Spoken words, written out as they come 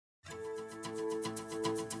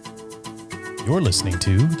You're listening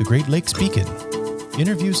to the Great Lakes Beacon,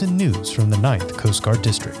 interviews and news from the 9th Coast Guard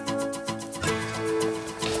District.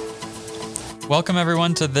 Welcome,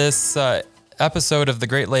 everyone, to this episode of the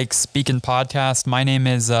Great Lakes Beacon podcast. My name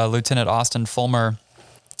is Lieutenant Austin Fulmer,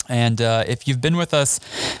 and if you've been with us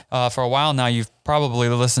for a while now, you've probably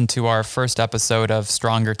listened to our first episode of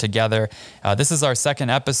Stronger Together. This is our second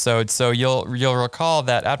episode, so you'll recall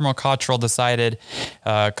that Admiral Cottrell decided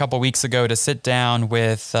a couple weeks ago to sit down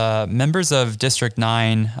with members of District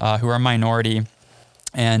 9 who are minority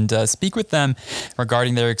and speak with them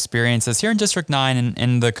regarding their experiences here in District 9 and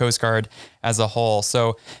in the Coast Guard as a whole.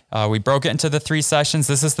 So we broke it into the 3 sessions.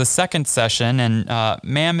 This is the second session. And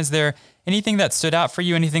ma'am, is there anything that stood out for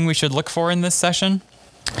you? Anything we should look for in this session?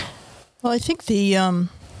 Well, I think the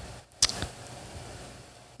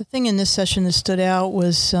thing in this session that stood out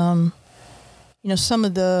was, some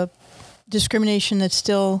of the discrimination that's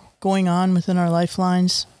still going on within our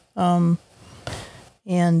lifelines.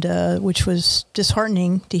 And which was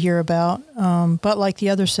disheartening to hear about. But like the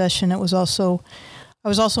other session, I was also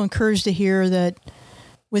encouraged to hear that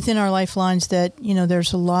within our lifelines that,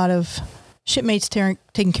 there's a lot of shipmates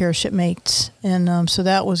taking care of shipmates. And so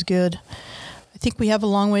that was good. I think we have a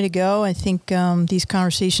long way to go. I think these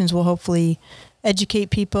conversations will hopefully educate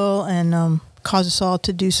people and cause us all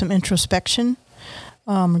to do some introspection,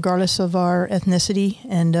 regardless of our ethnicity,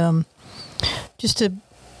 and just to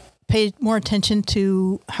pay more attention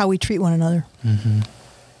to how we treat one another. Mm-hmm.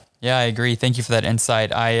 Yeah, I agree. Thank you for that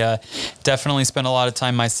insight. I definitely spent a lot of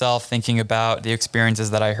time myself thinking about the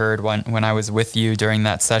experiences that I heard when I was with you during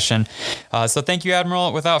that session. So thank you,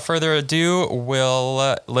 Admiral. Without further ado,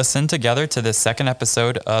 we'll listen together to this second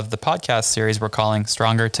episode of the podcast series we're calling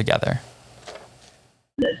Stronger Together.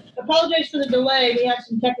 Apologize for the delay. We have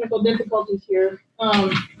some technical difficulties here.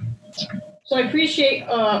 So I appreciate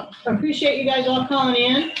you guys all calling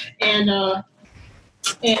in and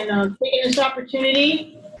taking this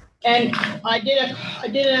opportunity. And I did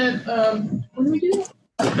a when did we do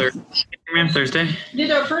it? Thursday.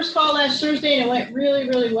 Did our first call last Thursday, and it went really,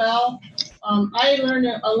 really well. I learned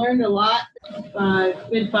a lot.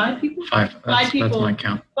 We had 5 people. Five people. That's my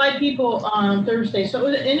count. 5 people on Thursday, so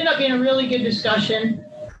it ended up being a really good discussion.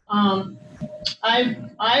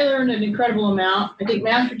 I learned an incredible amount. I think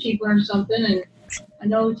Master Chief learned something, and I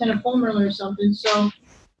know Lieutenant Fulmer learned something. So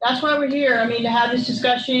that's why we're here. I mean, to have this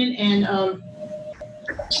discussion and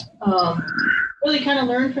really kind of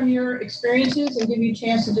learn from your experiences and give you a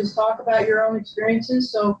chance to just talk about your own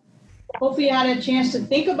experiences. So hopefully you had a chance to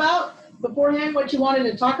think about beforehand what you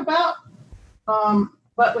wanted to talk about.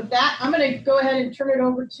 But with that, I'm going to go ahead and turn it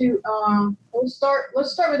over to, let's start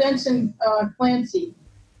with Ensign Clancy.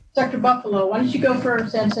 Sector Buffalo, why don't you go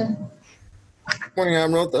first, Ensign? Good morning,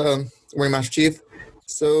 Admiral. Good morning, Master Chief.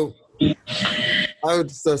 So I would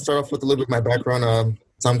just start off with a little bit of my background.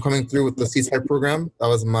 So I'm coming through with the CSI program. That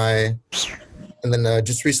was and then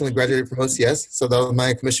just recently graduated from OCS. So that was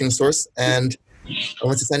my commissioning source. And I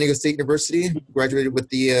went to San Diego State University, graduated with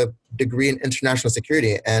the degree in international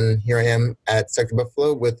security. And here I am at Sector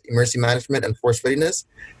Buffalo with emergency management and force readiness.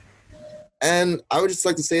 And I would just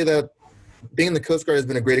like to say that being in the Coast Guard has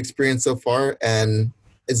been a great experience so far, and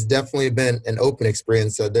it's definitely been an open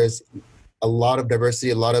experience. There's a lot of diversity,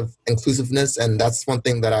 a lot of inclusiveness, and that's one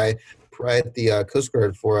thing that I pride the Coast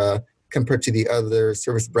Guard for compared to the other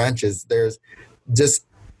service branches. There's just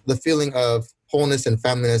the feeling of wholeness and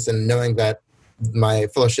familyness and knowing that my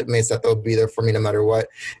fellow shipmates, that they'll be there for me no matter what.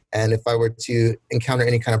 And if I were to encounter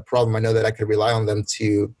any kind of problem, I know that I could rely on them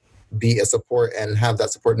to be a support and have that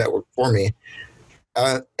support network for me.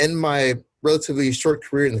 In my relatively short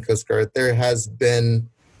career in the Coast Guard, there has been,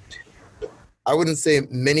 I wouldn't say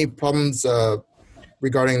many problems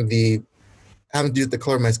regarding having to do with the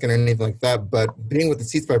color of my skin or anything like that, but being with the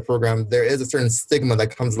CSI program, there is a certain stigma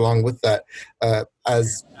that comes along with that.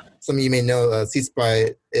 As some of you may know,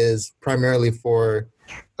 CSI is primarily for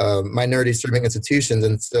minority serving institutions,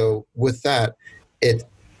 and so with that, it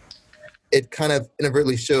kind of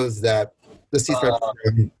inadvertently shows that the CSI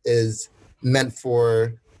program is meant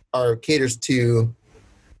for or caters to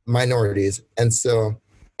minorities, and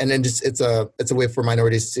then just it's a way for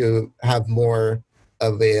minorities to have more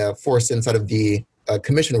of a force inside of the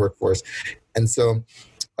commission workforce. And so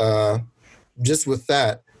just with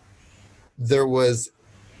that, there was,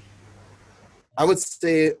 I would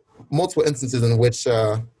say, multiple instances in which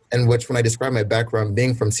when I describe my background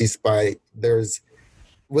being from CSPI, there's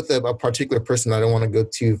with a particular person, I don't want to go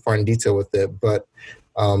too far in detail with it, but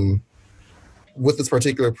with this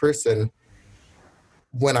particular person,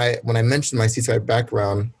 when I mentioned my CSI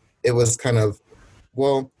background, it was kind of,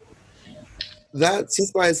 well, that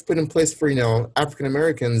ceasefire is put in place for, African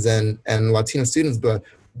Americans and Latino students, but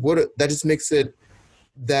that just makes it,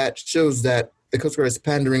 that shows that the Coast Guard is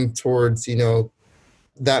pandering towards,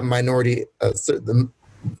 that minority,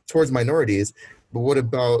 towards minorities. But what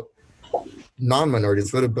about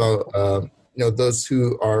non-minorities? What about, those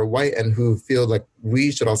who are white and who feel like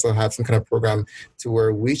we should also have some kind of program to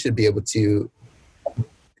where we should be able to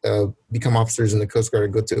become officers in the Coast Guard or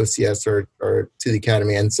go to OCS or to the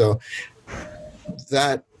academy. And so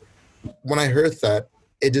that, when I heard that,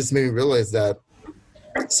 it just made me realize that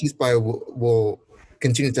ceasefire will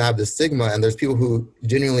continue to have this stigma, and there's people who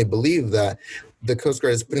genuinely believe that the Coast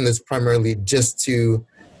Guard is putting this primarily just to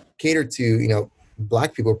cater to,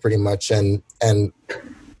 Black people pretty much. And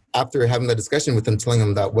after having that discussion with them, telling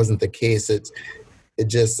them that wasn't the case, it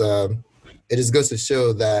just goes to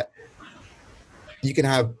show that you can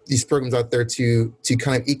have these programs out there to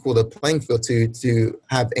kind of equal the playing field, to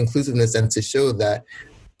have inclusiveness, and to show that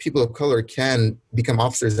people of color can become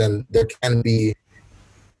officers, and there can be,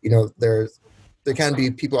 there can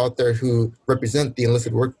be people out there who represent the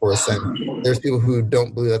enlisted workforce, and there's people who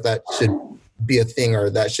don't believe that should be a thing,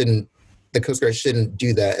 or that the Coast Guard shouldn't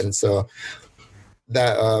do that. And so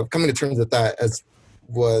that coming to terms with that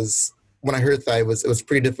was when I heard that, it was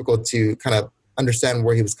pretty difficult to kind of understand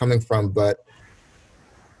where he was coming from. But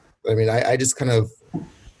I mean, I just kind of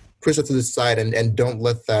push it to the side and don't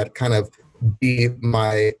let that kind of be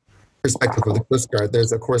my perspective of the Coast Guard.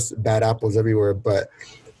 There's, of course, bad apples everywhere, but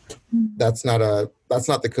that's not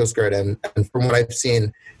the Coast Guard. And from what I've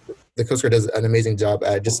seen, the Coast Guard does an amazing job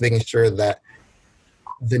at just making sure that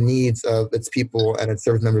the needs of its people and its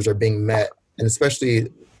service members are being met, and especially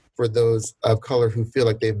for those of color who feel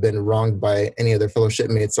like they've been wronged by any of their fellow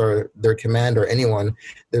shipmates or their command or anyone.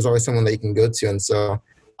 There's always someone that you can go to, and so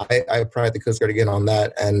I pride the Coast Guard again on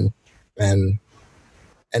that, and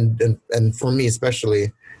for me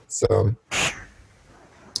especially. So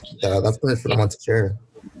that's pretty much what I want to share.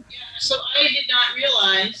 Yeah, so I did not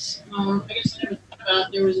realize. I guess I never thought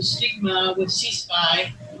about there was a stigma with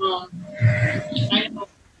C-SPI.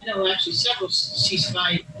 I know actually several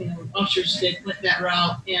C-SPI officers that went that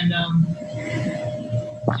route, and I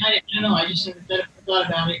don't know. I just never thought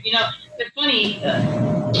about it. They're funny,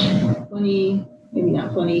 maybe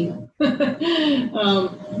not funny.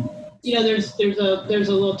 There's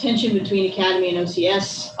a little tension between Academy and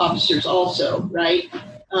OCS officers also, right?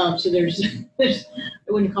 So there's I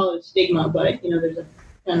wouldn't call it a stigma, but there's a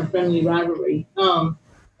kind of friendly rivalry.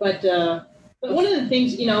 But one of the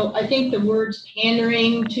things, I think the words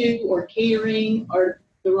pandering to or catering are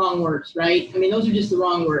the wrong words, right? I mean, those are just the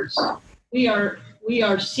wrong words. We are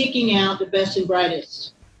seeking out the best and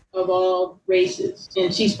brightest of all races,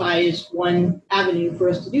 and C-SPI is one avenue for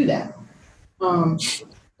us to do that.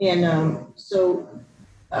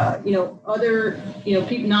 Other,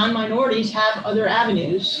 people, non-minorities have other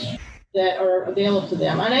avenues that are available to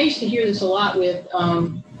them. And I used to hear this a lot with,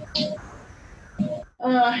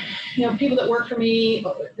 people that work for me,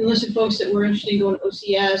 enlisted folks that were interested in going to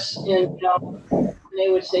OCS, and they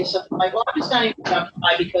would say something like, well, I'm just not even going to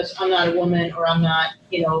apply because I'm not a woman or I'm not,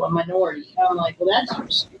 a minority. And I'm like, well, that's so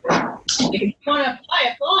stupid. If you want to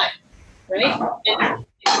apply, right? And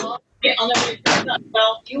I'll never get picked up.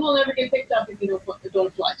 Well, you will never get picked up if you don't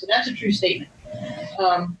apply. So that's a true statement.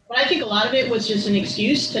 But I think a lot of it was just an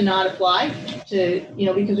excuse to not apply, because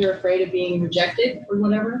they're afraid of being rejected or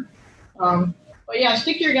whatever. But yeah,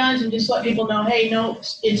 stick to your guns and just let people know, hey, no,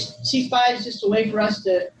 C-SPI is just a way for us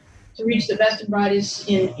to reach the best and brightest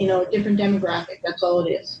in a different demographic. That's all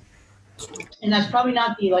it is. And that's probably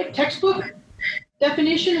not the textbook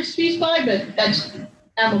definition of C-SPI, but that's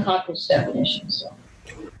Admiral Cottrell's definition. So,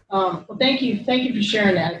 well, thank you for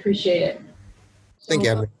sharing that. I appreciate it. Thank you,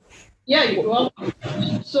 Admiral. Yeah, you're welcome.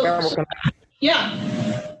 Yeah.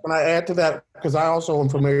 Can I add to that? Because I also am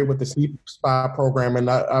familiar with the C-SPI program, and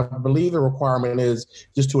I believe the requirement is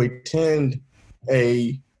just to attend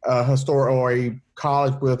a historic or a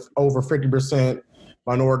college with over 50%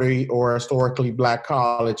 minority or historically Black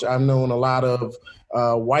college. I've known a lot of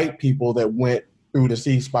white people that went through the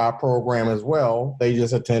C-SPI program as well. They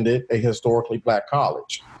just attended a historically Black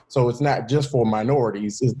college. So it's not just for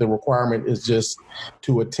minorities. The requirement is just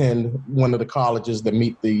to attend one of the colleges that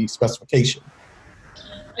meet the specification.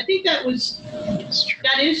 I think that is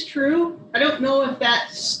true. I don't know if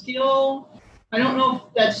that's still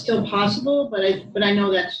possible, but I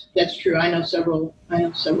know that's true. I know several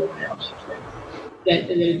officers that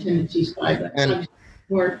attended C-SPI, but and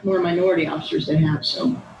more minority officers that have.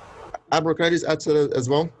 So, Admiral, can I just add to that as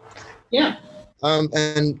well? Yeah.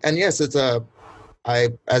 And yes, it's I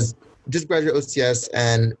just graduated OCS,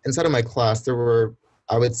 and inside of my class there were,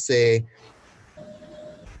 I would say,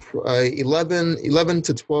 11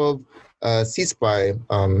 to 12 C-SPI,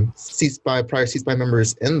 prior C-SPI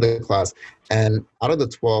members in the class. And out of the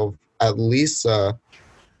 12, at least,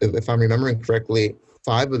 if I'm remembering correctly,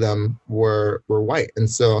 5 of them were white. And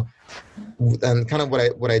so, and kind of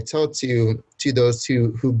what I tell to those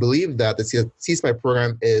who believe that the C-SPI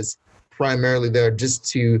program is primarily there just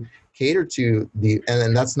to cater to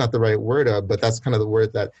and that's not the right word, but that's kind of the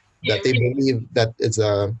word that they believe that is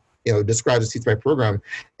describes the C-SPI program,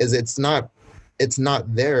 is it's not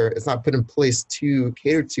there. It's not put in place to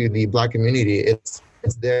cater to the Black community. It's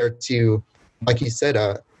there to, like you said,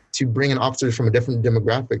 to bring in officers from a different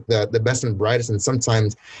demographic, the best and brightest. And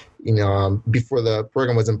sometimes, before the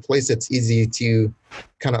program was in place, it's easy to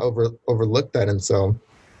kind of overlook that. And so,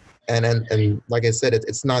 and like I said,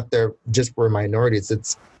 it's not there just for minorities.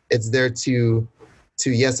 It's there to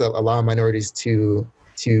yes, allow minorities to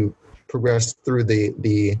progress through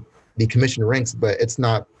the commission ranks, but it's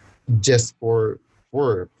not just for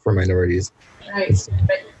minorities. Right.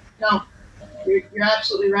 No, you're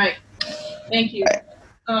absolutely right. Thank you.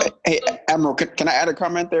 Hey, Admiral, can I add a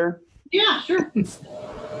comment there? Yeah, sure.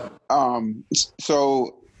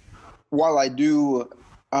 So while I do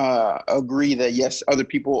agree that yes, other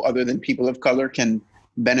people other than people of color can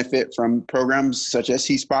benefit from programs such as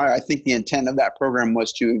C-SPI, I think the intent of that program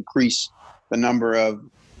was to increase the number of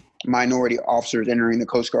minority officers entering the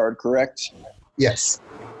Coast Guard, correct? Yes.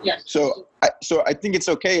 Yes. So I think it's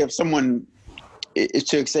okay if someone is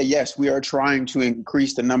to say, yes, we are trying to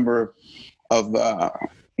increase the number of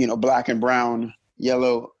Black and brown,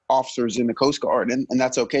 yellow officers in the Coast Guard, and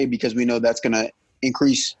that's okay because we know that's going to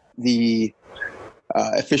increase the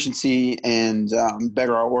efficiency and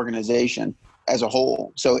better our organization as a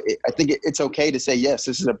whole. So I think it's okay to say, yes,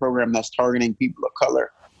 this is a program that's targeting people of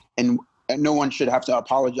color, and no one should have to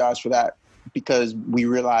apologize for that because we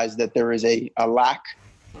realize that there is a lack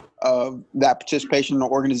of that participation in the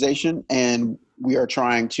organization, and we are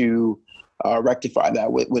trying to rectify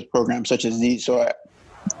that with programs such as these. So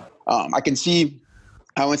I can see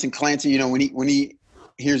how Winston Clancy, when he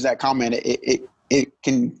hears that comment, it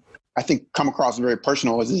can, I think, come across very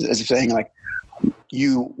personal as if saying like,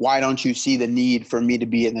 why don't you see the need for me to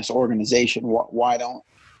be in this organization? Why don't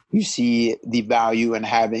you see the value in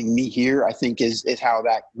having me here? I think is how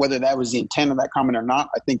that, whether that was the intent of that comment or not,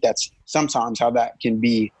 I think that's sometimes how that can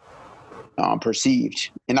be perceived.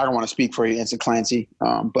 And I don't want to speak for you, Winston Clancy,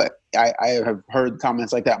 but I have heard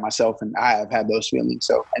comments like that myself, and I have had those feelings.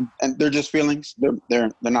 So, and they're just feelings. They're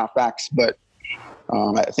not facts, but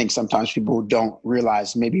I think sometimes people don't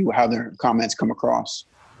realize maybe how their comments come across.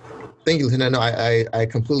 Thank you, Lieutenant. No, I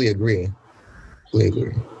completely agree.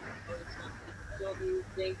 Don't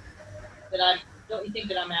you think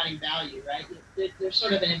that I'm adding value, right? There's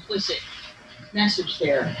sort of an implicit message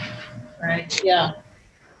there, right? Yeah.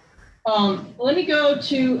 Let me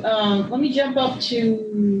jump up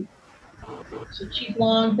to Chief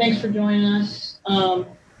Long. Thanks for joining us. Let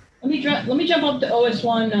me jump up to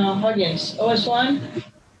OS1 Huggins. OS1.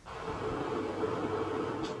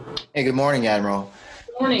 Hey, good morning, Admiral.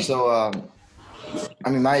 Good morning. So,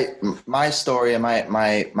 my story and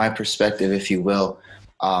my perspective, if you will,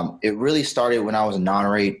 it really started when I was a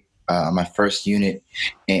non-rate, my first unit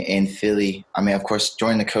in Philly. Of course,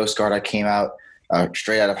 joining the Coast Guard, I came out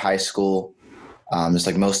straight out of high school, just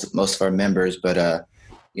like most of our members. But I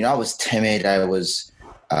was timid. I was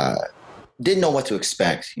didn't know what to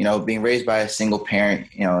expect. Being raised by a single parent.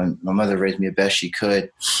 And my mother raised me the best she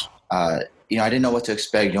could. I didn't know what to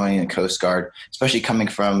expect joining the Coast Guard, especially coming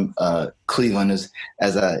from Cleveland as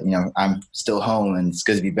I'm still home and it's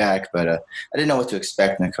good to be back. But I didn't know what to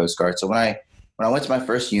expect in the Coast Guard. So when I went to my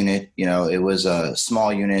first unit, it was a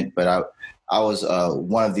small unit, but I was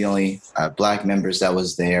one of the only Black members that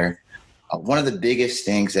was there. One of the biggest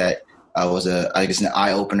things that was an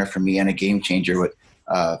eye opener for me and a game changer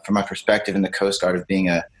from my perspective in the Coast Guard of being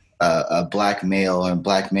a Black male or a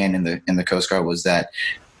Black man in the Coast Guard was that,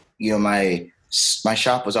 my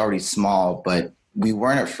shop was already small, but we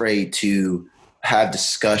weren't afraid to have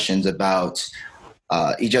discussions about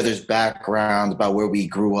each other's background, about where we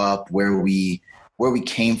grew up, where we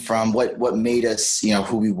came from, what made us,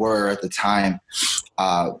 who we were at the time.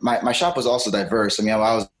 My shop was also diverse. I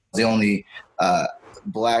was the only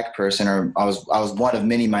Black person, or I was one of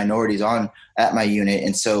many minorities at my unit,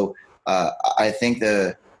 and so I think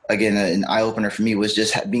an eye opener for me was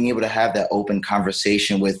just being able to have that open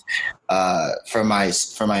conversation with, from my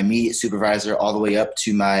immediate supervisor all the way up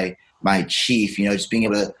to my chief. Just being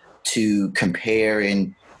able to compare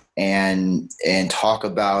and talk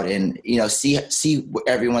about and see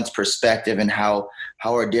everyone's perspective and how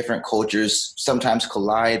our different cultures sometimes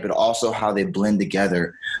collide, but also how they blend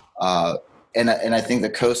together. And I think the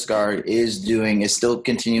Coast Guard is still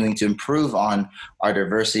continuing to improve on our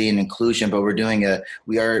diversity and inclusion, but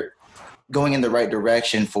we are going in the right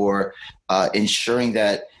direction for ensuring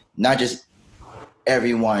that not just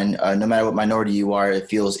everyone, no matter what minority you are, it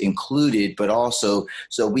feels included, but also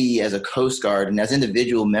so we as a Coast Guard and as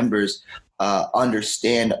individual members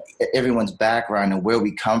understand everyone's background and where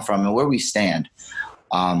we come from and where we stand.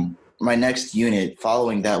 My next unit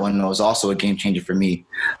following that one was also a game changer for me.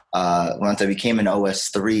 Once I became an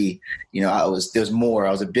OS3, there was more.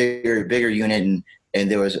 I was a bigger unit, and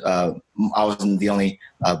there was I wasn't the only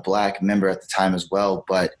Black member at the time as well.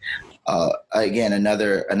 But again,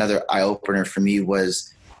 another eye opener for me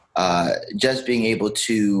was just being able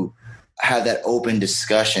to have that open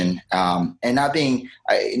discussion and not being,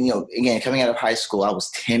 again, coming out of high school, I was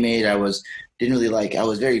timid. I was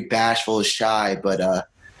very bashful, shy, but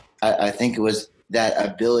I think it was that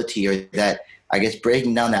ability, or that, I guess,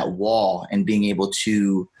 breaking down that wall and being able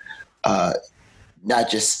to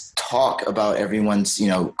not just talk about everyone's,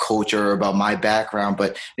 culture or about my background,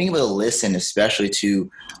 but being able to listen, especially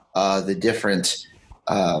to the different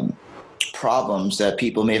problems that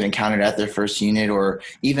people may have encountered at their first unit, or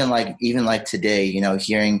even like today,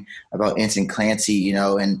 hearing about Ensign Clancy,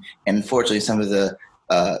 and unfortunately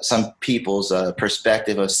some people's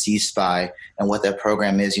perspective of C-SPY and what that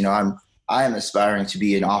program is. I am aspiring to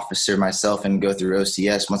be an officer myself and go through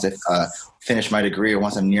OCS once I finish my degree, or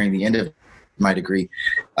once I'm nearing the end of my degree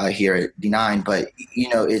here at D9. But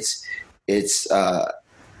it's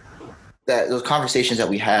that those conversations that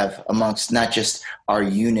we have amongst not just our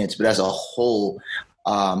units, but as a whole,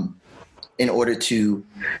 in order to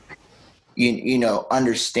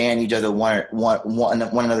understand each other, one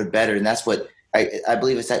another better, and that's what I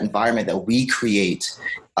believe it's that environment that we create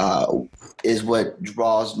is what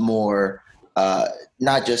draws more,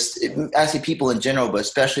 not just actually people in general, but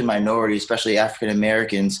especially minorities, especially African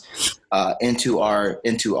Americans, into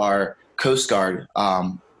our Coast Guard.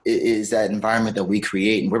 Is that environment that we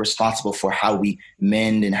create, and we're responsible for how we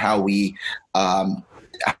mend and how we tend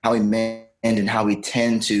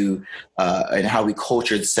to and how we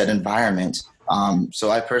culture said environment. So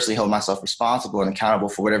I personally hold myself responsible and accountable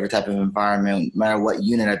for whatever type of environment, no matter what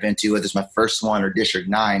unit I've been to, whether it's my first one or District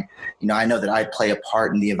 9. I know that I play a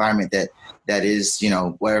part in the environment that is,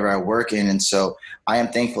 wherever I work in. And so I am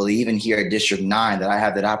thankful, even here at District 9, that I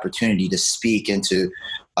have that opportunity to speak and to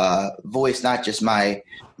voice not just my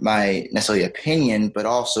necessarily opinion, but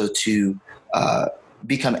also to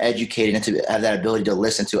become educated and to have that ability to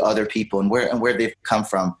listen to other people and where they've come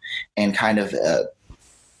from, and kind of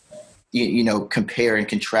compare and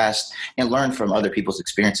contrast and learn from other people's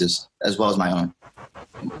experiences as well as my own.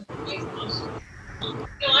 I'm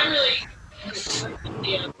really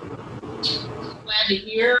glad to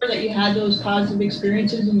hear that you had those positive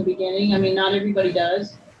experiences in the beginning. I mean, not everybody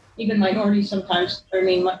does. Even minorities sometimes,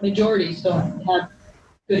 majorities don't have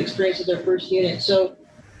good experiences their first unit. So,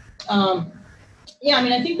 I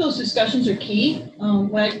think those discussions are key.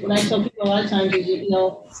 What I tell people a lot of times is,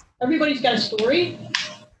 everybody's got a story.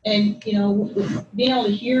 And, being able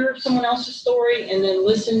to hear someone else's story and then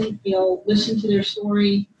listen to their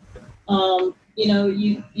story, you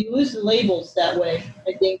lose the labels that way,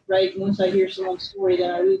 I think, right? Once I hear someone's story,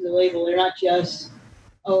 then I lose the label. They're not just,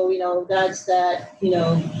 that's that,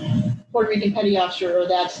 Puerto Rican petty officer, or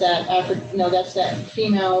that's that that's that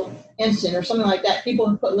female ensign, or something like that.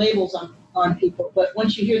 People put labels on people. But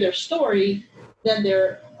once you hear their story, then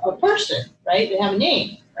they're a person, right? They have a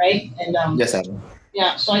name, right? And yes, Admiral.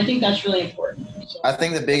 Yeah, so I think that's really important. So. I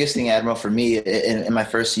think the biggest thing, Admiral, for me in my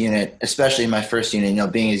first unit, especially in my first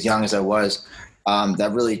unit, being as young as I was,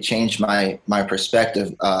 that really changed my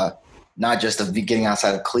perspective, not just of getting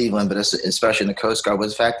outside of Cleveland, but especially in the Coast Guard,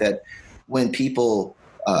 was the fact that when people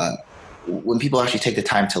actually take the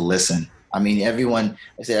time to listen. I mean, everyone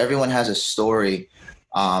has a story,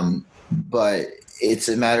 but it's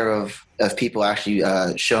a matter of people actually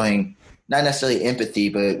showing not necessarily empathy,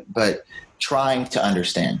 but trying to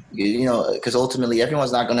understand, because ultimately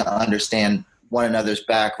everyone's not going to understand one another's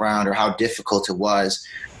background or how difficult it was,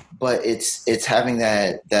 but it's having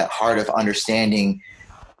that heart of understanding,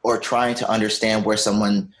 or trying to understand where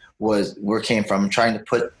someone came from, trying to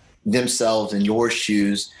put themselves in your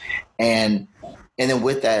shoes, and then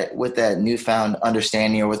with that newfound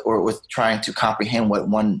understanding, or with trying to comprehend what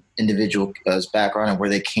one individual's background and where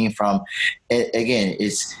they came from,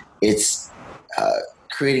 it's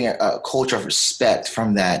creating a culture of respect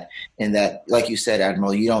from that. And that, like you said,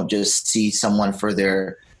 Admiral, you don't just see someone for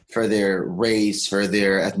their race, for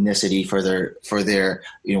their ethnicity, for their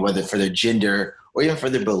whether for their gender or even for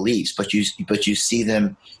their beliefs, but you see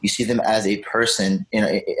them as a person,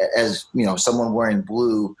 as someone wearing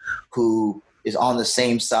blue who is on the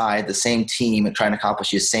same side, the same team, and trying to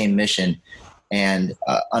accomplish the same mission, and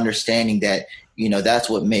understanding that that's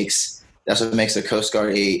what makes the Coast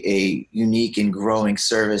Guard a unique and growing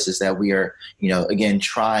service, is that we are again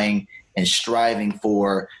trying and striving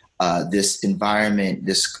for this environment,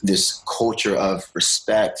 this culture of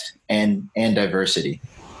respect and diversity.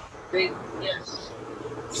 Great. Yes.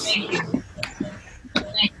 Thank you.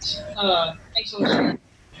 Thanks. Thanks a lot.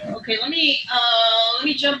 Okay, let me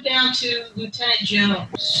jump down to Lieutenant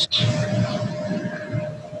Jones. I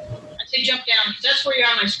say jump down because that's where you're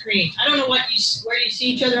on my screen. I don't know where you see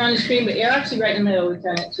each other on the screen, but you're actually right in the middle,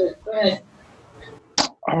 Lieutenant. So go ahead.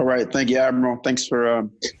 All right. Thank you, Admiral. Thanks for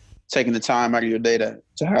taking the time out of your day to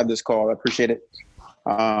have this call. I appreciate it.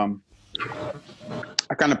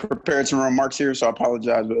 I kind of prepared some remarks here, so I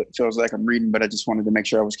apologize, but it feels like I'm reading, but I just wanted to make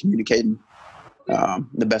sure I was communicating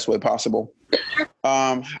the best way possible.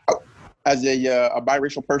 As a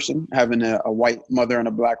biracial person, having a white mother and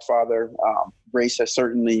a black father, race has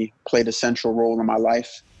certainly played a central role in my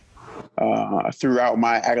life. Throughout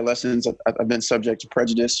my adolescence, I've been subject to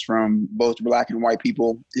prejudice from both black and white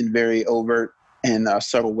people in very overt and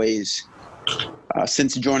subtle ways.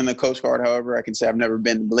 Since joining the Coast Guard, however, I can say I've never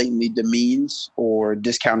been blatantly demeaned or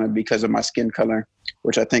discounted because of my skin color,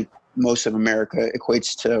 which I think most of America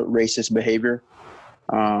equates to racist behavior.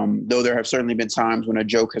 Though there have certainly been times when a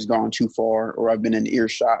joke has gone too far, or I've been in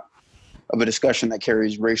earshot of a discussion that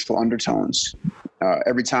carries racial undertones.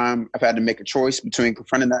 Every time I've had to make a choice between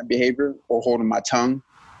confronting that behavior or holding my tongue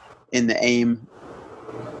in the aim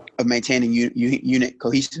of maintaining unit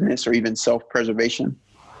cohesiveness or even self-preservation.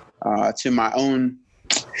 To my own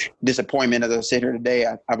disappointment, as I sit here today,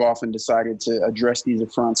 I've often decided to address these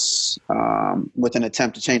affronts with an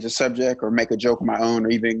attempt to change the subject or make a joke of my own, or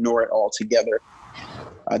even ignore it altogether.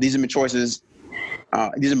 These are my choices.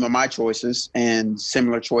 These are my choices, and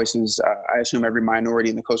similar choices I assume every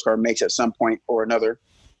minority in the Coast Guard makes at some point or another.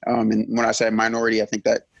 And when I say minority, I think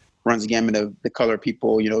that runs the gamut of the color of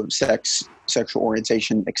people, sex, sexual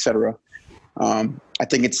orientation, etc. I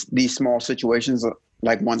think it's these small situations,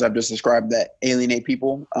 like ones I've just described, that alienate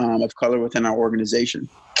people of color within our organization.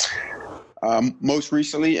 Most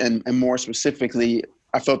recently, and more specifically,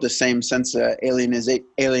 I felt the same sense of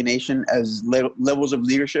alienation as levels of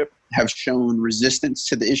leadership have shown resistance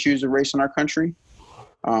to the issues of race in our country.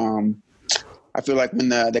 I feel like when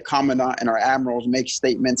the Commandant and our admirals make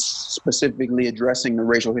statements specifically addressing the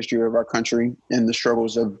racial history of our country and the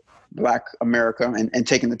struggles of Black America, and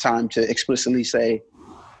taking the time to explicitly say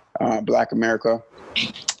Black America,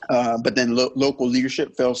 but then local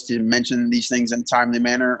leadership fails to mention these things in a timely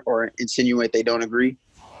manner or insinuate they don't agree,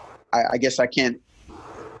 I guess I can't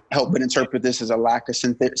help but interpret this as a lack of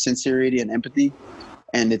sincerity and empathy.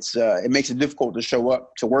 And it makes it difficult to show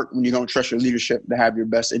up to work when you don't trust your leadership to have your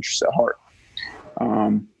best interests at heart.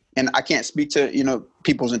 And I can't speak to,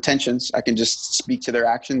 people's intentions. I can just speak to their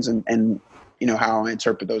actions and how I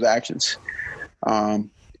interpret those actions.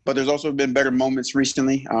 But there's also been better moments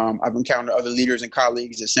recently. I've encountered other leaders and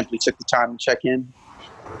colleagues that simply took the time to check in.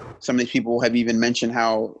 Some of these people have even mentioned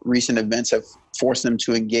how recent events have forced them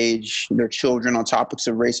to engage their children on topics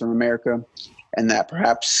of race in America, and that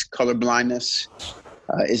perhaps colorblindness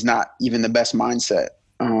is not even the best mindset.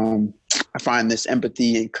 I find this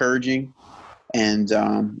empathy encouraging, and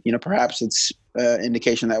perhaps it's an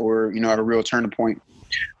indication that we're at a real turning point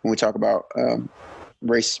when we talk about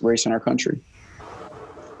race in our country.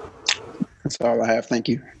 That's all I have. Thank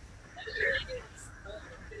you.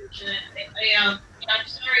 I'm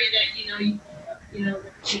sorry that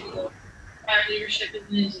our leadership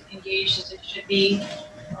isn't as engaged as it should be.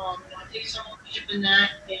 I take some ownership in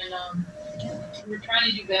that, and we're trying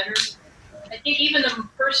to do better. I think even the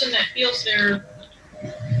person that feels they're,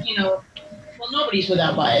 nobody's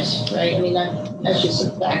without bias, right? I mean, that's just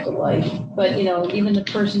a fact of life. But even the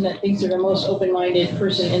person that thinks they're the most open-minded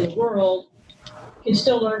person in the world can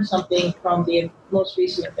still learn something from the most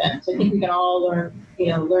recent events. I think we can all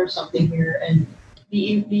learn something here and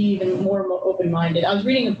be even more open-minded. I was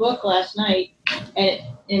reading a book last night, and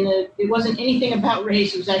it wasn't anything about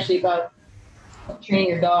race. It was actually about training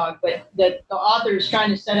your dog. But the author is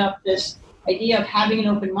trying to set up this idea of having an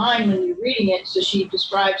open mind when you're reading it. So she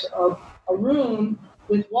describes a room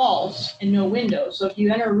with walls and no windows. So if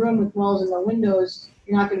you enter a room with walls and no windows,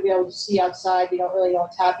 you're not going to be able to see outside. You don't really know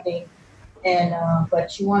what's happening. And but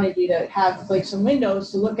she wanted you to have some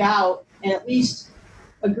windows to look out and at least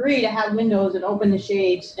agree to have windows and open the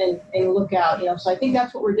shades and look out. So I think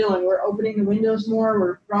that's what we're doing. We're opening the windows more.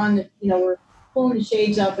 We're drawing we're pulling the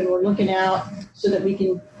shades up and we're looking out so that we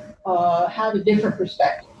can have a different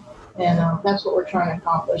perspective. And that's what we're trying to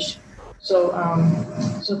accomplish. So,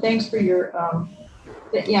 so thanks for your,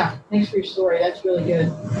 thanks for your story. That's really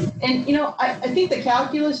good. And, I think the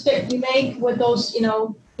calculus that you make with those,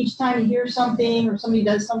 each time you hear something or somebody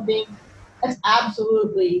does something, that's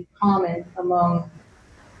absolutely common among,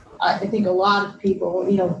 I think, a lot of people,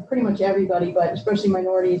 pretty much everybody, but especially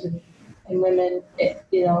minorities and women,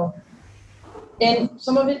 and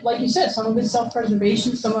some of it, like you said, some of it's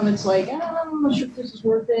self-preservation, some of it's like, I'm not sure if this is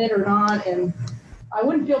worth it or not. And I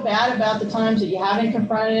wouldn't feel bad about the times that you haven't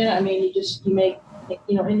confronted it. I mean, you make,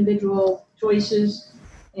 individual choices.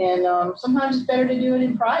 And sometimes it's better to do it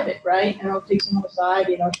in private, right? And I'll take someone aside,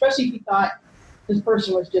 especially if you thought this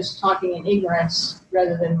person was just talking in ignorance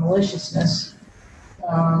rather than maliciousness.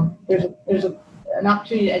 There's an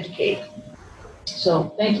opportunity to educate.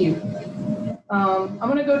 So thank you. I'm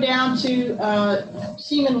going to go down to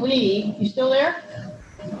Seaman Lee. You still there?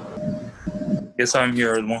 Yes, I'm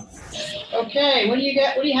here. Okay. What do you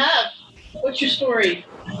got? What do you have? What's your story?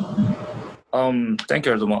 Thank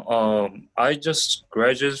you, Erdema. I just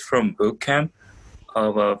graduated from boot camp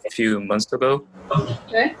a few months ago.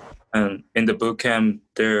 Okay. And in the boot camp,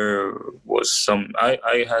 there was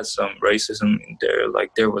I had some racism in there.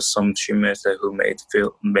 Like there was some teammates who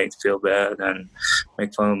made feel bad and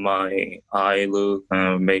make fun of my eye look,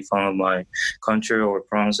 made fun of my country or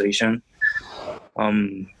pronunciation.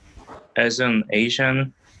 As an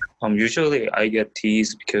Asian, usually I get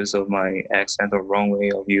teased because of my accent or wrong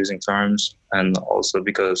way of using terms, and also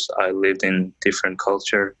because I lived in different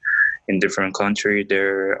culture. In different country,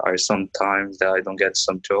 there are some times that I don't get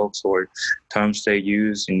some jokes or terms they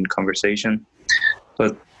use in conversation.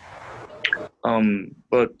 But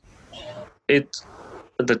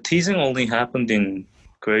the teasing only happened in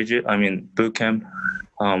boot camp.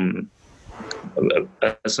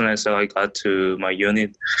 As soon as I got to my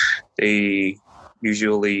unit, they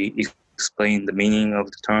usually explain the meaning of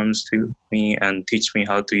the terms to me and teach me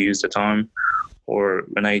how to use the term. Or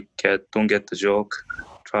when I don't get the joke,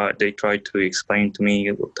 they try to explain to me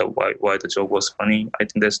why the joke was funny. I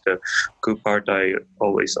think that's the good part I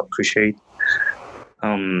always appreciate.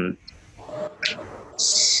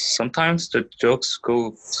 Sometimes the jokes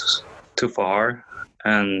go too far,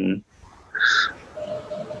 and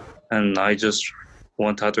I just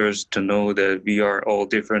want others to know that we are all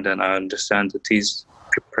different, and I understand that this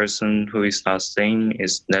person who is not same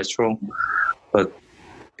is natural, but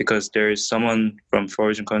because there is someone from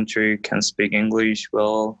foreign country can speak English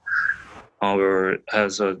well, or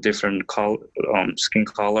has a different skin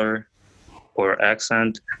color or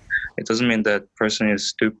accent, it doesn't mean that person is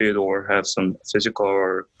stupid or have some physical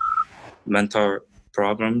or mental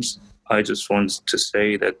problems. I just want to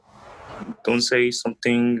say that don't say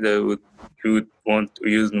something that you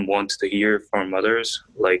didn't want to hear from others.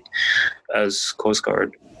 Like as Coast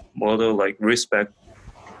Guard motto, like respect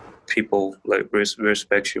people, like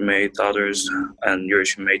respect your mate, others, and your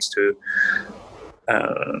mates too.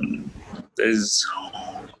 Is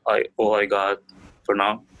all I got for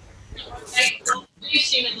now. Okay. You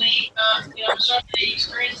seemingly, I'm sorry that you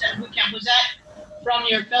experienced that boot camp. Was that from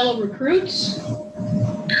your fellow recruits?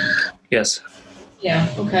 Yes. Yeah.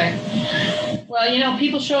 Okay. Well,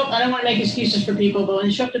 people show up. I don't want to make excuses for people, but when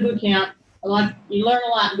they show up to boot camp, you learn a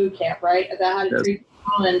lot in boot camp, right? About how to treat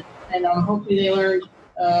people, and hopefully they learned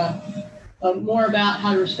more about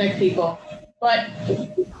how to respect people. But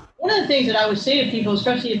one of the things that I would say to people,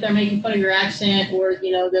 especially if they're making fun of your accent or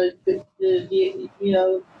the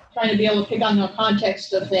trying to be able to pick on the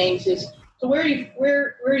context of things, is so where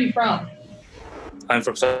are you from? I'm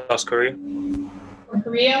from South Korea. From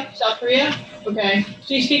Korea, South Korea. Okay,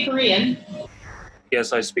 so you speak Korean?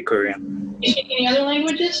 Yes, I speak Korean. You speak any other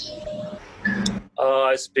languages?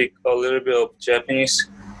 I speak a little bit of Japanese.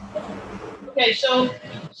 Okay, so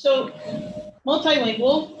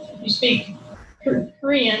multilingual. You speak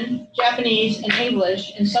Korean, Japanese, and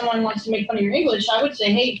English, and someone wants to make fun of your English, I would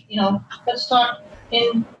say, hey, let's talk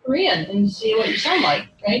in Korean and see what you sound like,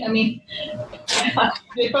 right? I mean,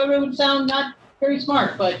 they probably would sound not very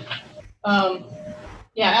smart, but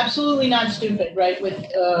absolutely not stupid, right?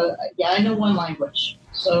 I know one language,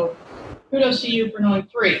 so kudos to you for knowing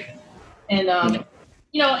three, and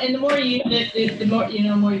and the more you unit, the more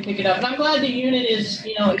more you pick it up. And I'm glad the unit is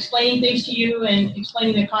explaining things to you and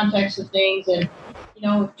explaining the context of things. And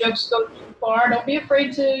if jokes go too far, don't be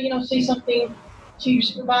afraid to say something to your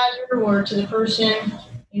supervisor or to the person.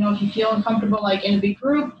 If you feel uncomfortable, like in a big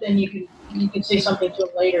group, then you can say something to them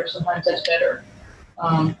later. Sometimes that's better.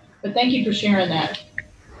 But thank you for sharing that.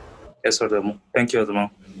 Yes, Adamo. Thank you,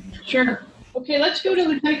 Adamo. Sure. Okay, let's go to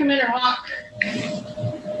Lieutenant Commander Hawk.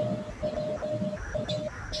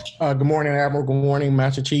 Good morning, Admiral. Good morning,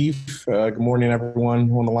 Master Chief. Good morning,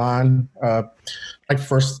 everyone on the line. I'd like to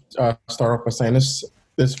first start off by saying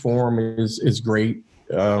this forum is great.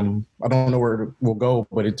 I don't know where it will go,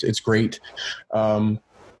 but it's great.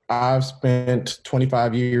 I've spent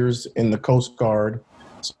 25 years in the Coast Guard,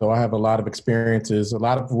 so I have a lot of experiences. A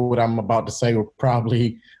lot of what I'm about to say will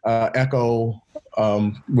probably echo,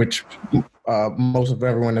 which most of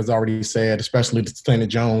everyone has already said, especially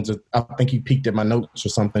Lieutenant Jones. I think he peeked at my notes or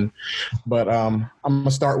something. But I'm going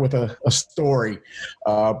to start with a story.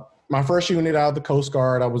 My first unit out of the Coast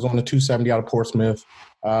Guard, I was on the 270 out of Portsmouth.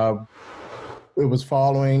 It was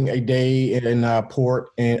following a day in port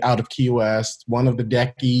and out of Key West. One of the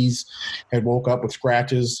deckies had woke up with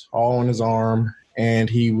scratches all on his arm, and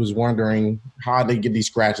he was wondering how they get these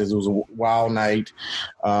scratches. It was a wild night.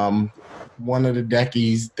 One of the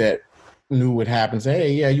deckies that knew what happened said,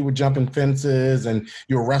 hey, yeah, you were jumping fences and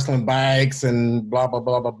you were wrestling bikes and blah, blah,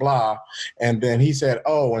 blah, blah, blah. And then he said,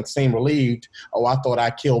 oh, and seemed relieved, oh, I thought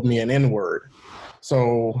I killed me an N-word.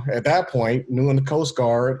 So at that point, new in the Coast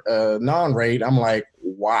Guard, non-rate, I'm like,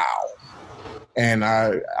 wow. And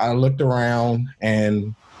I looked around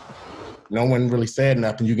and no one really said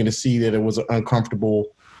nothing. You can just see that it was an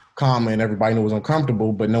uncomfortable comment. Everybody knew it was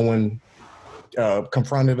uncomfortable, but no one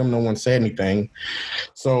confronted him. No one said anything.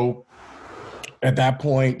 So at that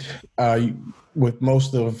point, with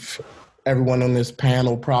most of everyone on this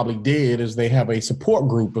panel probably did, is they have a support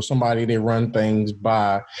group or somebody they run things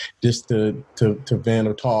by just to vent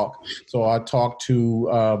or talk. So I talked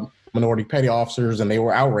to minority petty officers and they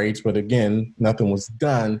were outraged, but again, nothing was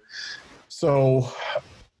done. So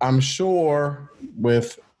I'm sure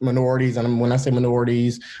with minorities, and when I say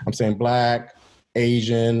minorities, I'm saying Black,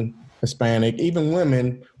 Asian, Hispanic, even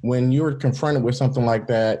women, when you're confronted with something like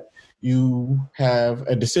that, you have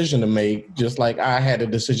a decision to make, just like I had a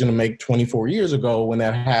decision to make 24 years ago when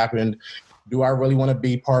that happened. Do I really want to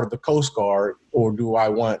be part of the Coast Guard, or do I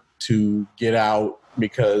want to get out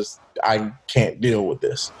because I can't deal with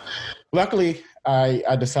this? Luckily,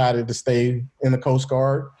 I decided to stay in the Coast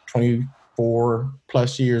Guard 24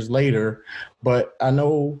 plus years later, but I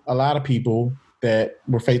know a lot of people that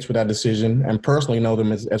were faced with that decision and personally know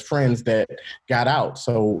them as friends that got out.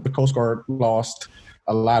 So the Coast Guard lost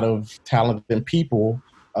a lot of talented people,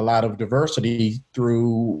 a lot of diversity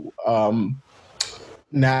through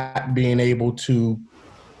not being able to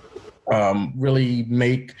really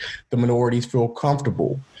make the minorities feel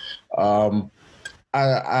comfortable. I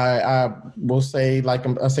will say, like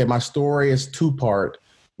I said, my story is two-part.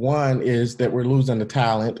 One is that we're losing the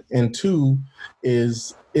talent, and two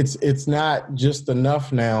is it's not just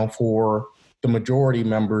enough now for the majority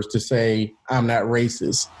members to say, I'm not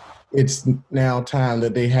racist. It's now time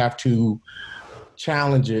that they have to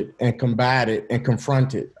challenge it and combat it and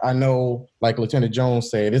confront it. I know, like Lieutenant Jones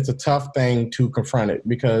said, it's a tough thing to confront it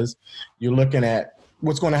because you're looking at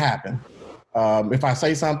what's going to happen. If I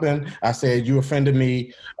say something, I said, you offended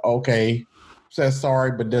me, okay, says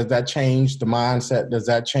sorry, but does that change the mindset? Does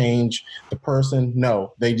that change the person?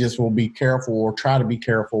 No, they just will be careful or try to be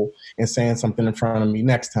careful in saying something in front of me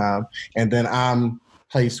next time. And then I'm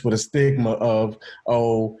placed with a stigma of,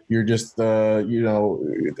 oh, you're just, a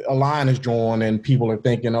line is drawn and people are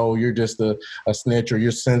thinking, oh, you're just a snitch or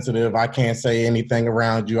you're sensitive. I can't say anything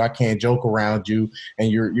around you. I can't joke around you. And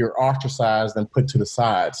you're ostracized and put to the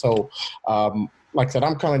side. So, like I said,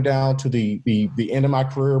 I'm coming down to the end of my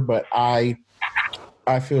career, but I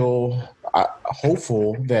feel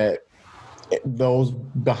hopeful that those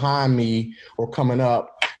behind me or coming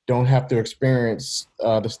up don't have to experience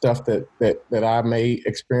the stuff that I may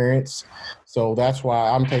experience. So that's why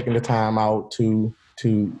I'm taking the time out to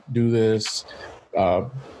do this,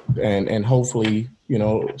 and hopefully,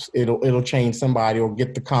 it'll change somebody or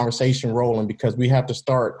get the conversation rolling, because we have to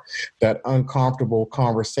start that uncomfortable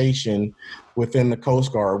conversation within the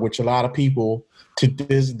Coast Guard, which a lot of people to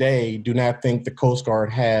this day do not think the Coast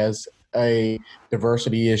Guard has a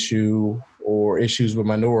diversity issue or issues with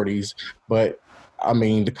minorities. But I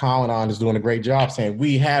mean, the Commandant is doing a great job saying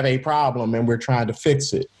we have a problem and we're trying to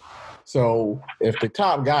fix it. So if the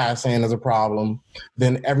top guy is saying there's a problem,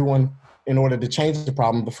 then everyone, in order to change the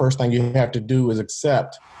problem, the first thing you have to do is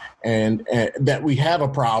accept and that we have a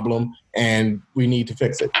problem and we need to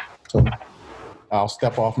fix it. So I'll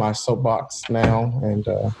step off my soapbox now and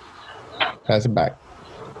pass it back.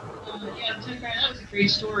 Yeah, that was a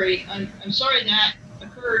great story. I'm sorry that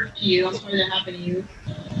occurred to you. I'm sorry that happened to you.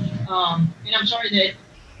 And I'm sorry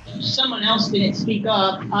that someone else didn't speak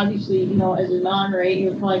up. Obviously, as a non-rate,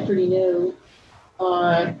 you're probably pretty new.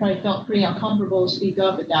 probably felt pretty uncomfortable to speak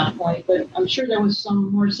up at that point, but I'm sure there was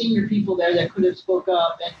some more senior people there that could have spoke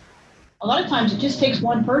up. And a lot of times it just takes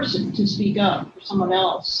one person to speak up for someone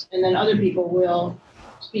else, and then other people will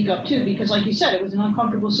speak up too, because like you said, it was an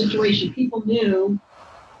uncomfortable situation. People knew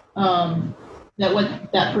that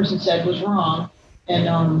what that person said was wrong,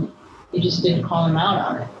 and they just didn't call him out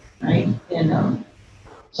on it, right? And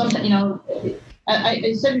sometimes,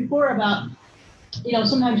 I said before about,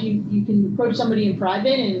 sometimes you can approach somebody in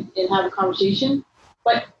private and have a conversation,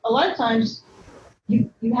 but a lot of times you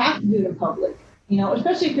have to do it in public,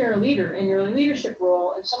 especially if you're a leader and you're in a leadership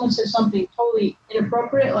role and someone says something totally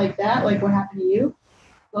inappropriate like that, like what happened to you,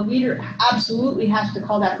 the leader absolutely has to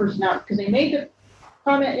call that person out because they made the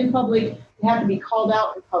comment in public. They have to be called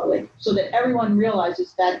out in public so that everyone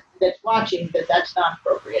realizes that's watching that that's not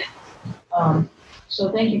appropriate.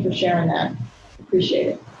 So thank you for sharing that. Appreciate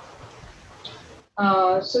it.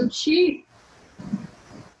 So Chief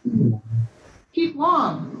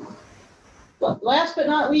Long, last but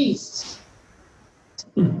not least.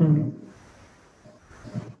 Good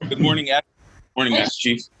morning, Morning, Master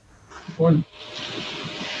Chief. Morning.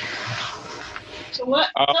 So tell us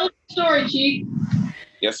the story, Chief.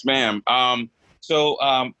 Yes, ma'am. And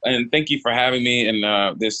thank you for having me in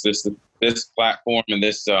this platform and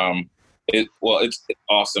this. It's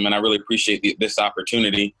awesome, and I really appreciate this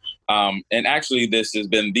opportunity. And actually, this has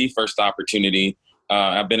been the first opportunity.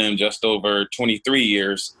 I've been in just over 23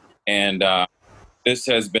 years, and this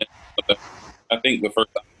has been, I think, the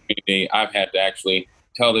first opportunity I've had to actually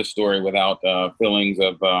tell this story without feelings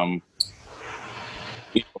of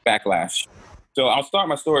backlash. So I'll start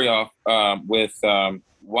my story off with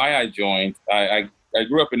why I joined. I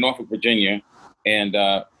grew up in Norfolk, Virginia, and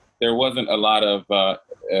there wasn't a lot of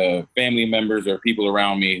family members or people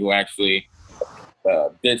around me who actually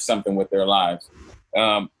did something with their lives.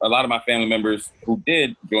 A lot of my family members who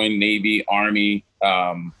did join Navy, Army,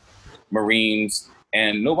 Marines,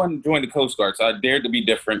 and no one joined the Coast Guard. So I dared to be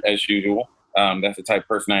different as usual. That's the type of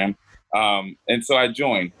person I am. And so I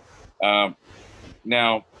joined.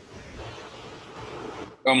 Now,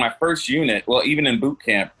 on my first unit, well, even in boot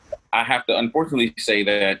camp, I have to unfortunately say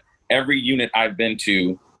that every unit I've been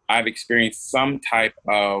to, I've experienced some type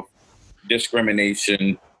of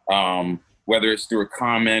discrimination, whether it's through a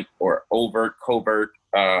comment or overt, covert.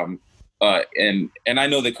 And I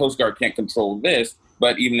know the Coast Guard can't control this,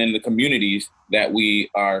 but even in the communities that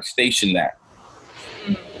we are stationed at.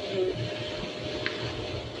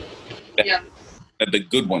 Yeah. The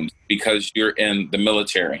good ones, because you're in the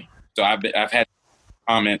military. So I've had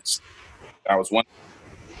comments. I was one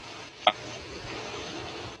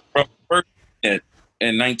from first unit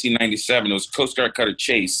in 1997. It was Coast Guard Cutter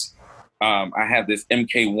Chase. I had this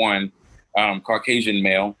MK1 Caucasian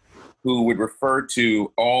male who would refer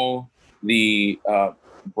to all the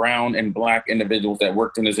brown and black individuals that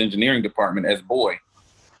worked in his engineering department as boy.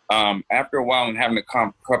 After a while and having a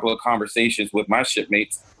couple of conversations with my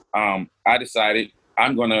shipmates, I decided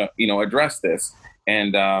I'm going to, address this.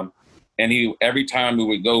 And he, every time we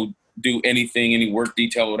would go do anything, any work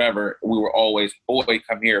detail, whatever, we were always, boy,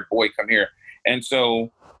 come here, boy, come here. And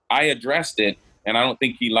so I addressed it, and I don't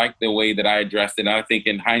think he liked the way that I addressed it. And I think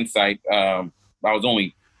in hindsight, I was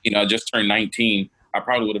only, just turned 19. I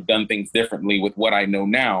probably would have done things differently with what I know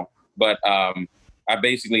now. But I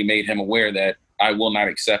basically made him aware that I will not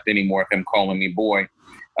accept any more of him calling me boy.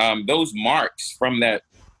 Those marks from that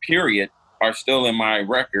period are still in my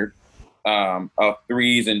record of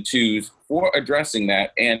 3s and 2s for addressing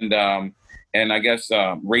that and I guess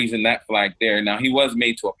raising that flag there. Now, he was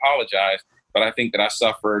made to apologize, but I think that I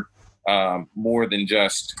suffered more than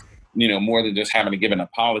just having to give an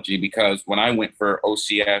apology, because when I went for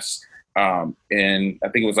OCS in, I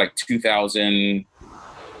think it was like 2000,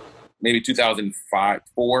 maybe 2005,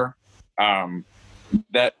 4,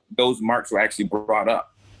 that those marks were actually brought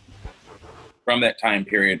up from that time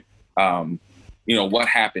period. What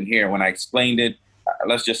happened here when I explained it,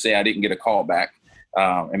 let's just say I didn't get a call back.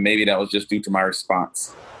 And maybe that was just due to my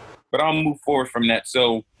response, but I'll move forward from that.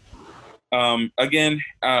 So, again,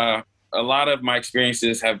 a lot of my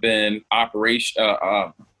experiences have been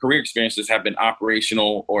career experiences have been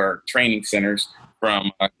operational or training centers,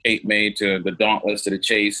 from Cape May to the Dauntless to the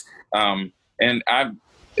Chase. And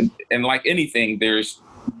like anything, there's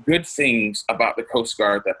good things about the Coast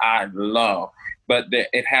Guard that I love, but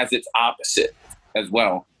it has its opposite as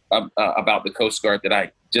well about the Coast Guard that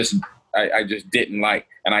I just didn't like.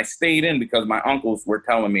 And I stayed in because my uncles were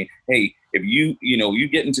telling me, hey, if you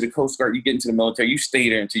get into the Coast Guard, you get into the military, you stay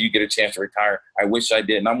there until you get a chance to retire. I wish I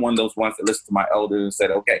did. And I'm one of those ones that listened to my elders and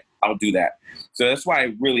said, okay, I'll do that. So that's why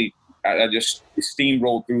I really I just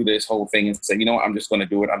steamrolled through this whole thing and said, you know what, I'm just going to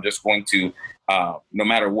do it. I'm just going to, no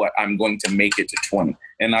matter what, I'm going to make it to 20.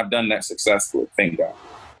 And I've done that successfully, thank God.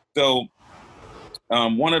 So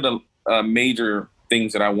one of the major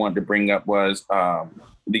things that I wanted to bring up was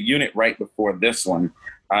the unit right before this one.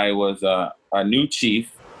 I was a new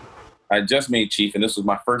chief. I just made chief, and this was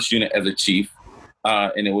my first unit as a chief.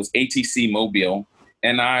 And it was ATC Mobile.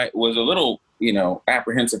 And I was a little,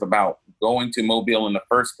 apprehensive about going to Mobile in the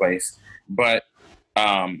first place. But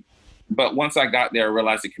once I got there, I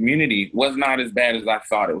realized the community was not as bad as I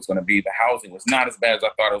thought it was going to be. The housing was not as bad as I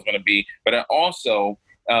thought it was going to be. But it also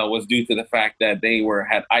was due to the fact that they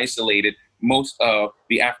had isolated most of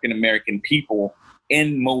the African-American people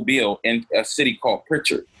in Mobile in a city called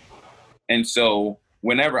Pritchard. And so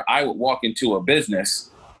whenever I would walk into a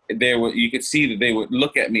business, you could see that they would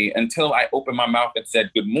look at me until I opened my mouth and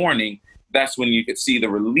said, good morning. That's when you could see the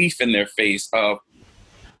relief in their face of,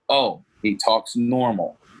 oh, he talks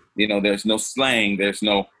normal. There's no slang. There's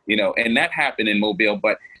no, and that happened in Mobile.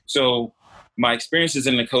 But so my experiences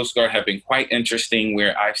in the Coast Guard have been quite interesting,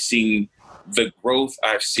 where I've seen the growth,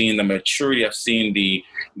 I've seen the maturity, I've seen the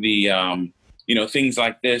things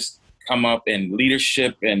like this come up in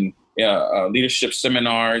leadership and leadership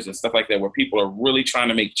seminars and stuff like that, where people are really trying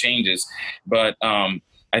to make changes. But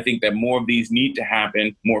I think that more of these need to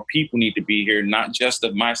happen. More people need to be here, not just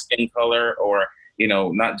of my skin color or,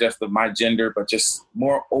 not just of my gender, but just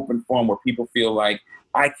more open forum where people feel like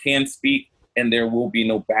I can speak and there will be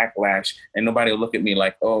no backlash and nobody will look at me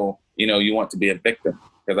like, oh, you want to be a victim,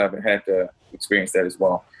 because I've had to experience that as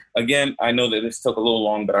well. Again, I know that this took a little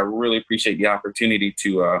long, but I really appreciate the opportunity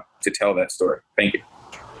to tell that story. Thank you.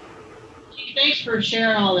 Thanks for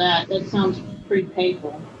sharing all that. That sounds pretty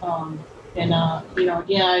painful. I'm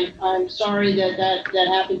sorry that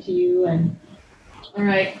happened to you. And all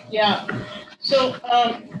right, yeah. So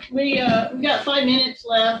we got 5 minutes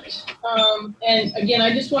left. And again,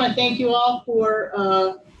 I just want to thank you all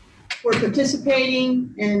for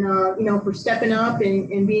participating and for stepping up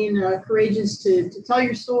and being courageous to tell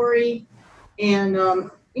your story and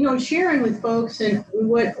sharing with folks. And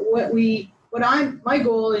my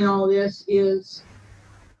goal in all this is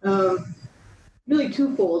really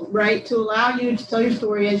twofold, right? To allow you to tell your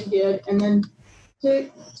story as you did, and then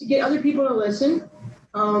to get other people to listen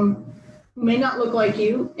who may not look like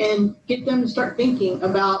you, and get them to start thinking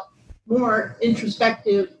about more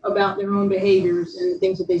introspective about their own behaviors and the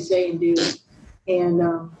things that they say and do, and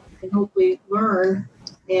hopefully learn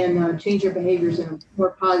and change their behaviors in a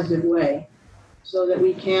more positive way, so that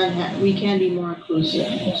we can be more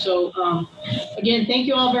inclusive. So again, thank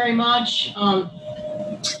you all very much.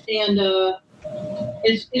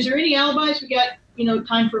 Is there any alibis? We got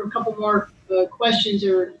time for a couple more questions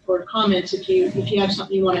or comments if you have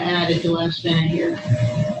something you want to add at the last minute here.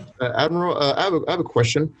 Admiral, I have a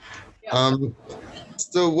question. Yeah.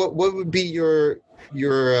 So what would be your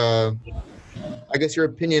I guess your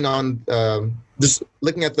opinion on just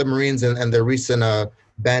looking at the Marines and their recent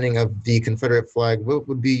banning of the Confederate flag? What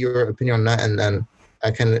would be your opinion on that? And then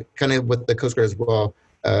kind of with the Coast Guard as well,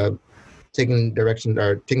 taking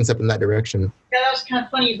step in that direction. Yeah, that was kind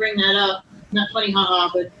of funny you bring that up. Not funny, haha,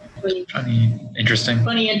 but funny. Interesting.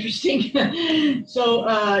 Funny, interesting. So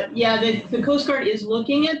the Coast Guard is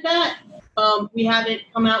looking at that. We haven't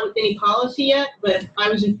come out with any policy yet, but I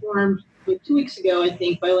was informed 2 weeks ago, I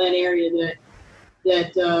think, by Land Area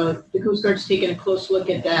that the Coast Guard's taking a close look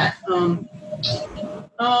at that.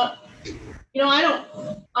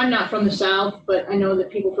 I'm not from the South, but I know that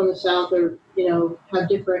people from the South are, have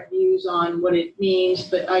different views on what it means,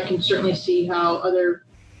 but I can certainly see how other,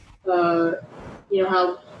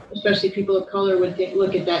 how especially people of color would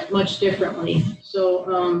look at that much differently.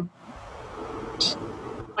 So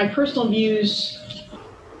my personal views,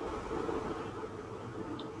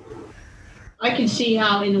 I can see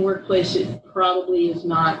how in the workplace it probably is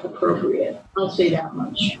not appropriate. I'll say that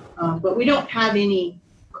much. But we don't have any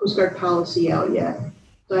Coast Guard policy out yet.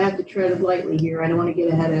 So I have to tread lightly here. I don't want to get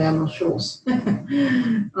ahead of Admiral Schultz.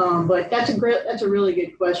 But that's a really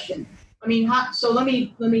good question. I mean, so let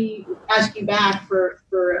me ask you back for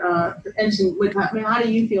Ensign. How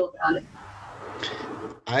do you feel about it?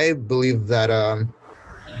 I believe that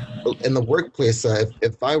in the workplace,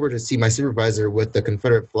 if I were to see my supervisor with the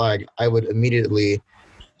Confederate flag, I would immediately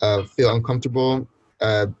feel uncomfortable.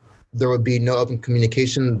 There would be no open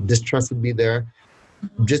communication. Distrust would be there,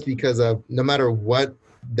 just because of no matter what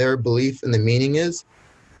their belief in the meaning is,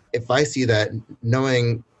 if I see that,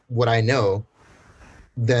 knowing what I know,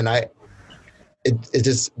 then it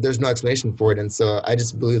just, there's no explanation for it. And so I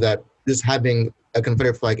just believe that just having a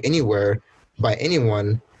Confederate flag anywhere by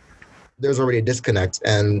anyone there's already a disconnect,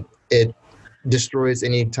 and it destroys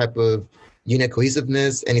any type of unit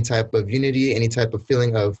cohesiveness, any type of unity, any type of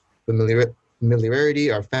feeling of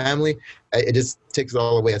familiarity or family. It just takes it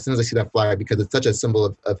all away as soon as I see that flag, because it's such a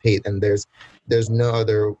symbol of hate, and there's no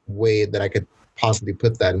other way that I could possibly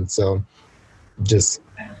put that. And so just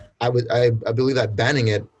I believe that banning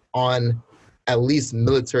it on at least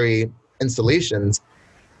military installations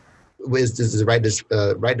is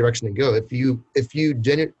the right direction to go. If you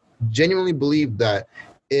genuinely believe that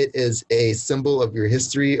it is a symbol of your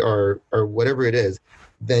history or whatever it is,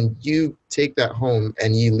 then you take that home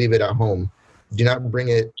and you leave it at home. Do not bring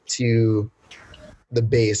it to the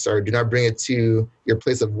base, or do not bring it to your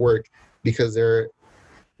place of work, because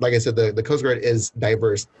like I said, the Coast Guard is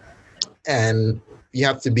diverse, and you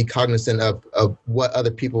have to be cognizant of what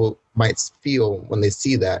other people might feel when they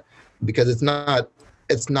see that, because it's not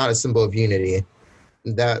a symbol of unity.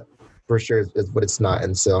 That for sure is what it's not.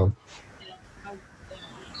 And so,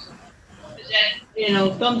 is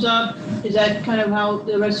that, thumbs up? Is that kind of how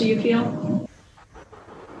the rest of you feel?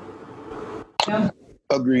 Yeah.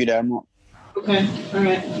 Agreed, Admiral. Okay. All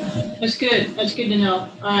right. That's good. That's good to know.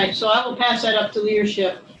 All right. So I will pass that up to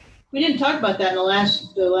leadership. We didn't talk about that in the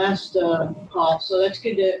last call, so that's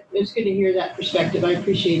good to hear that perspective. I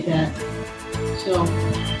appreciate that. So,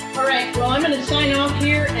 all right. Well, I'm going to sign off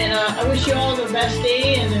here, and I wish you all the best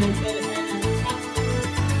day and